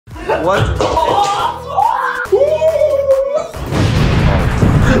What?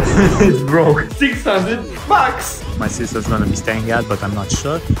 It's broke. 600 bucks. My sister's gonna be staying at, but I'm not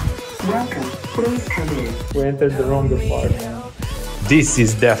sure. Welcome, please come in. We entered the wrong apartment. This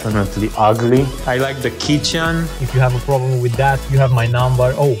is definitely ugly. I like the kitchen. If you have a problem with that, you have my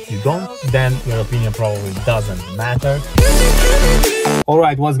number. Oh, you don't? Then your opinion probably doesn't matter.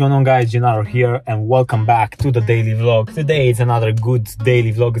 Alright, what's going on guys? Genaro here and welcome back to the daily vlog. Today it's another good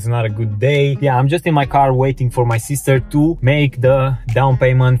daily vlog, it's another good day. Yeah, I'm just in my car waiting for my sister to make the down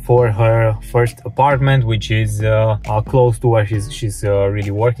payment for her first apartment, which is close to where she's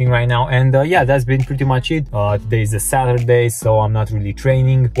really working right now. And yeah, that's been pretty much it. Today is a Saturday, so I'm not really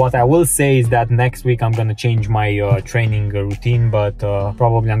training. What I will say is that next week I'm gonna change my training routine, but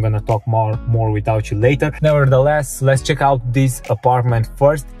probably I'm gonna talk more without you later. Nevertheless, let's check out this apartment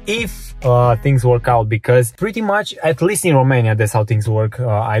first, if things work out, because pretty much, at least in Romania, that's how things work.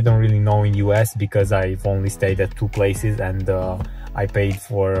 I don't really know in US because I've only stayed at 2 places and I paid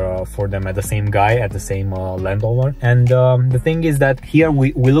for them at the same guy, at the same landowner. And the thing is that here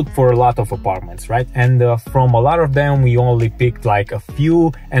we look for a lot of apartments, right? And from a lot of them we only picked like a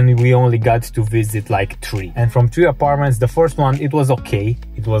few, and we only got to visit like 3. And from 3 apartments, the first one, it was okay.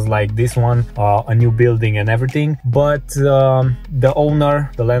 It was like this one, a new building and everything, but the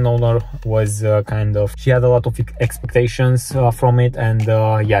landowner was kind of, she had a lot of expectations from it, and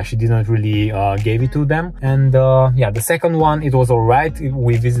yeah, she didn't really gave it to them. And yeah, the second one, it was alright.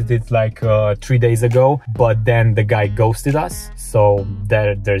 We visited like 3 days ago, but then the guy ghosted us, so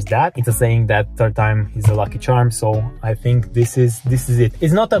there's that. It's a saying that third time is a lucky charm, so I think this is it.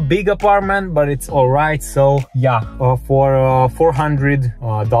 It's not a big apartment, but it's alright. So yeah, for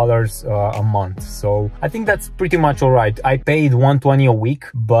 $400 a month, so I think that's pretty much alright. I paid $120 a week,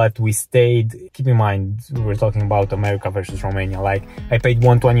 but we stayed, keep in mind we're talking about America versus Romania, like I paid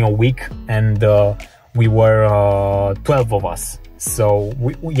 $120 a week, and we were 12 of us. So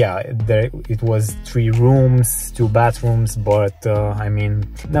yeah, it was 3 rooms, 2 bathrooms, but I mean,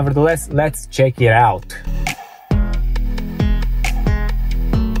 nevertheless, let's check it out.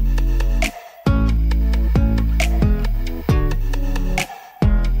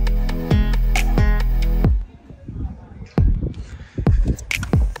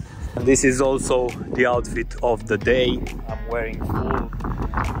 This is also the outfit of the day. I'm wearing full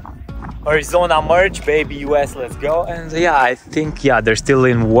Arizona merch, baby, US, let's go. And yeah, I think, yeah, they're still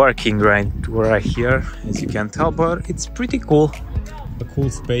working right here, as you can tell, but it's pretty cool. A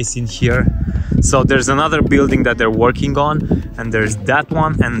cool space in here. So there's another building that they're working on, and there's that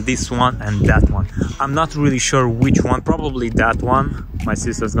one and this one and that one. I'm not really sure which one, probably that one my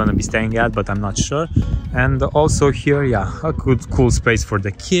sister's gonna be staying at, but I'm not sure. And also here, yeah, a good cool space for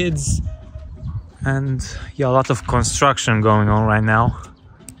the kids. And yeah, a lot of construction going on right now.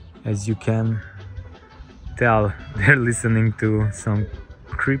 As you can tell, they're listening to some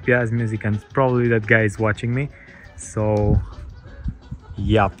creepy ass music, and probably that guy is watching me. So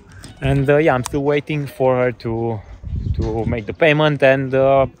yeah, and yeah, I'm still waiting for her to make the payment, and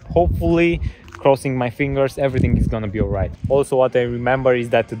hopefully, crossing my fingers, everything is gonna be alright. Also, what I remember is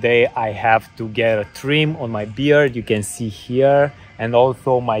that today I have to get a trim on my beard, you can see here, and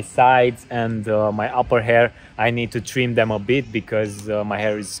also my sides and my upper hair. I need to trim them a bit because my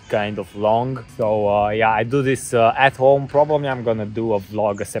hair is kind of long. So yeah, I do this at home. Probably I'm gonna do a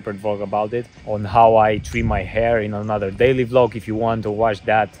separate vlog about it, on how I trim my hair, in another daily vlog if you want to watch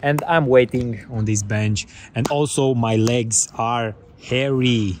that. And I'm waiting on this bench, and also my legs are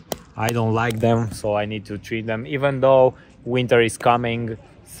hairy. I don't like them, so I need to trim them, even though winter is coming.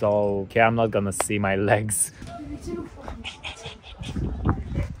 So okay, I'm not gonna see my legs.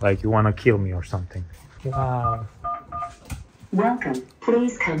 Like you wanna kill me or something. Wow. Welcome,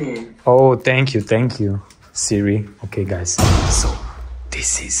 please come in. Oh, thank you, Siri. Okay, guys, so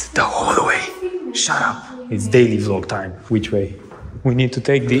this is the hallway. Shut up. It's daily vlog time. Which way? We need to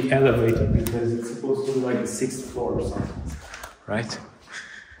take the elevator because it's supposed to be like the 6th floor or something, right?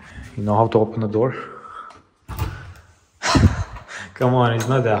 You know how to open the door? Come on, it's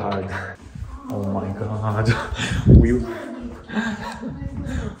not that hard. Oh my god.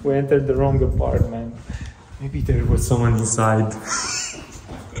 We entered the wrong apartment. Maybe there was someone inside.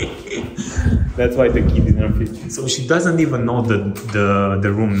 That's why the key didn't fit. So she doesn't even know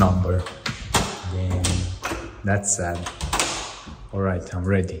the room number. Damn, that's sad. Alright, I'm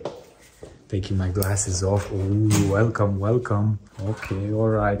ready. Taking my glasses off. Ooh, welcome. Okay,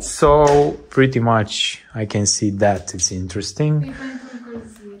 alright. So pretty much I can see that. It's interesting.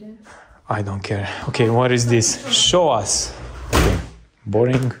 I don't care. Okay, what is this? Show us. Okay.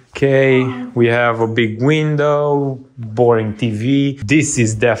 Boring. Okay, we have a big window, boring TV. This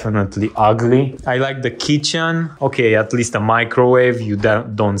is definitely ugly. I like the kitchen. Okay, at least a microwave. You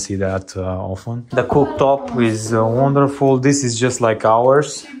don't see that often. The cooktop is wonderful. This is just like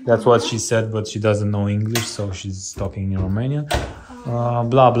ours. That's what she said, but she doesn't know English, so she's talking in Romanian.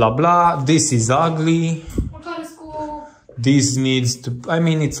 Blah, blah, blah. This is ugly. This needs to... I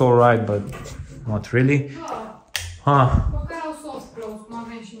mean, it's alright, but not really. Huh.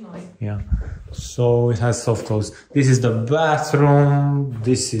 Yeah, so it has soft clothes. This is the bathroom.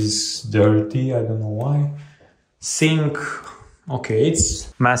 This is dirty, I don't know why. Sink. Okay,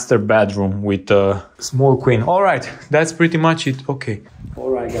 it's master bedroom with a small queen. All right, that's pretty much it. Okay.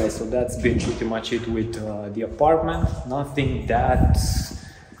 All right, guys, so that's been pretty much it with the apartment. Nothing that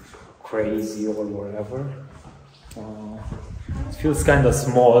crazy or whatever. It feels kind of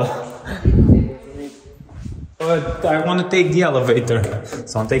small. But I want to take the elevator,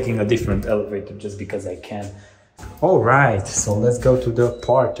 so I'm taking a different elevator just because I can. All right, so let's go to the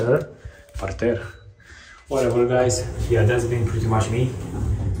parterre. Whatever, guys. Yeah, that's been pretty much me.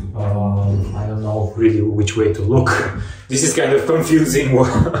 I don't know really which way to look. This is kind of confusing.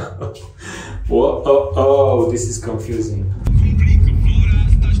 Oh, this is confusing.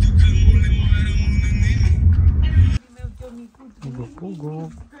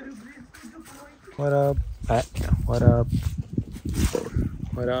 What up? What up?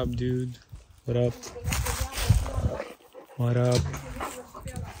 What up, dude? What up? What up?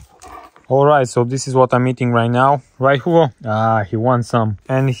 Alright, so this is what I'm eating right now. Right, Hugo? Ah, he wants some.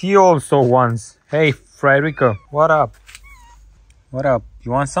 And he also wants. Hey, Frederica, what up? What up?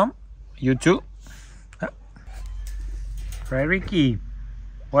 You want some? You too? Fredericky,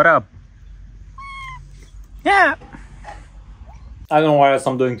 what up? Yeah! I don't know what else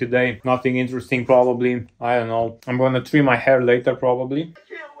I'm doing today. Nothing interesting, probably. I don't know. I'm gonna trim my hair later, probably.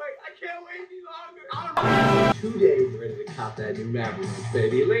 I can't wait any longer. Today we're ready to cop that new Maverick,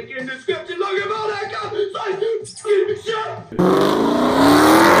 baby. Link in the description. Look at all that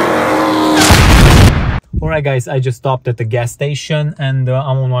Alright guys, I just stopped at the gas station and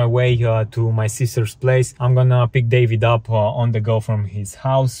I'm on my way to my sister's place. I'm gonna pick David up on the go from his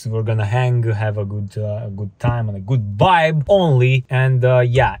house. We're gonna hang, have a good time and a good vibe only. And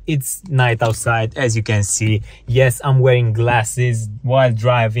yeah, it's night outside, as you can see. Yes, I'm wearing glasses while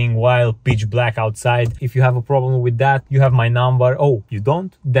driving, while pitch black outside. If you have a problem with that, you have my number. Oh, you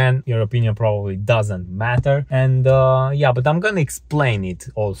don't? Then your opinion probably doesn't matter. And yeah, but I'm gonna explain it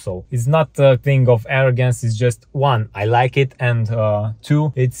also. It's not a thing of arrogance. It's just one, I like it, and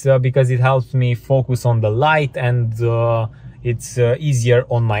two, it's because it helps me focus on the light and it's easier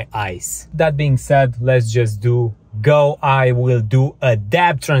on my eyes. That being said, let's just go. I will do a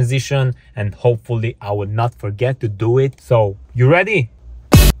dab transition and hopefully I will not forget to do it. So, you ready?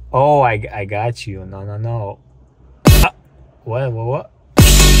 Oh, I got you. No. What?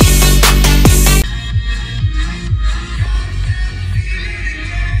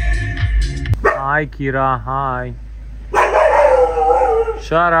 Hi, Kira. Hi.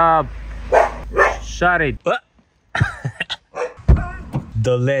 Shut up. Shut it.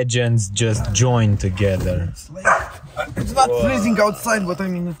 The legends just joined together. It's not freezing outside, but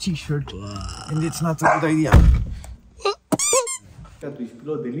I'm in a t-shirt. And it's not a good idea.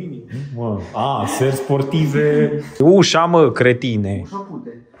 Ah, seri sportive. Ușa, mă, cretine.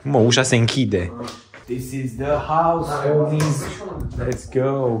 Mă, ușa se închide. This is the house, homies. Let's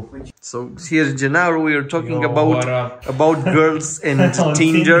go. So here's Genaro. We are talking about girls and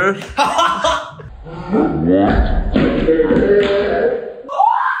Tinder.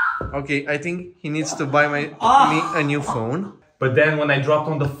 Okay, I think he needs to buy me a new phone. But then when I dropped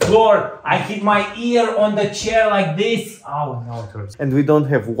on the floor, I hit my ear on the chair like this. Oh no, it hurts. And we don't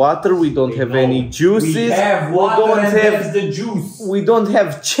have water, we don't have any juices. We have water and there's the juice. We don't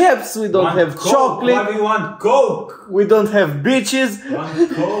have chips, we don't have chocolate. Why do you want Coke? We don't have bitches.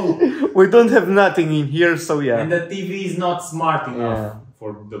 Coke. We don't have nothing in here, so yeah. And the TV is not smart enough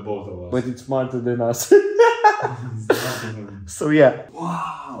for the both of us. But it's smarter than us. So yeah.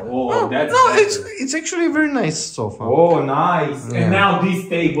 Wow. Oh, that's it's actually a very nice sofa. Oh, nice. Yeah. And now this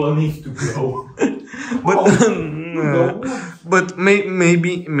table needs to go. But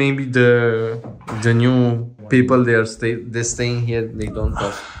maybe the new people they're staying here, they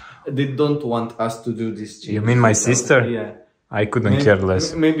don't want us to do this change. You mean my sister? Yeah. I couldn't care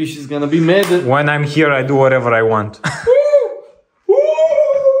less. Maybe she's gonna be mad. When I'm here, I do whatever I want.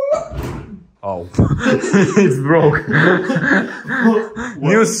 Wow. It's broke.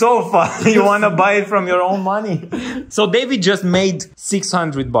 New sofa. You wanna buy it from your own money? So David just made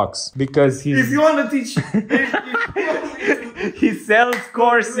 $600 because he's... If you wanna teach... he sells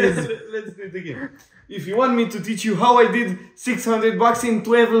courses. Let's do it again. If you want me to teach you how I did $600 in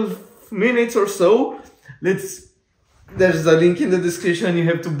 12 minutes or so, there's a link in the description. You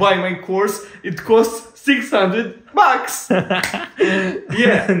have to buy my course. It costs $600.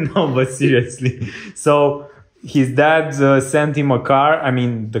 Yeah. No, but seriously. So his dad sent him a car. I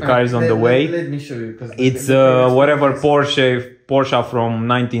mean, the car is on the way. Let me show you. It's whatever Porsche from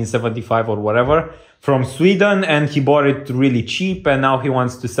 1975 or whatever from Sweden, and he bought it really cheap, and now he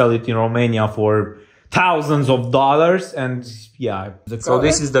wants to sell it in Romania for thousands of dollars. And yeah, so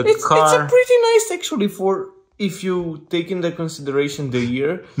this is the car. It's a pretty nice actually for if you take into consideration the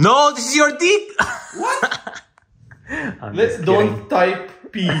year. No, this is your dick. What? Don't type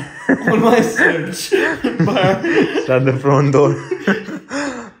P on my search. Shut the front door.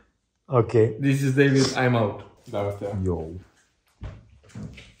 Okay. This is David. I'm out. Yo.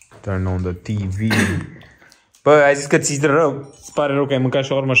 Turn on the TV. Bă, ai zis că îți pare rău că ai mâncat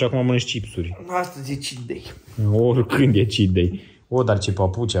shawarma și acum mănânci chipsuri. Astăzi e cheat day. Oricând e cheat day. O, dar ce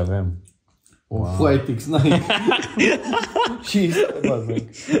papuci avem. O Flight X9. Și bază.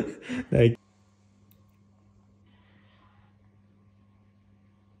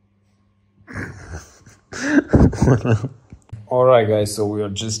 Alright guys, so we are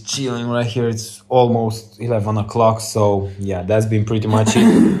just chilling right here. It's almost 11 o'clock, so yeah, that's been pretty much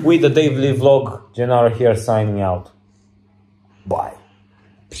it. With the daily vlog, Genaro here signing out. Bye.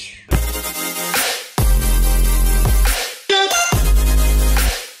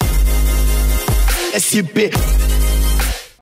 𝘕𝘶𝘵𝗵𝘶𝘍𝘢𝘵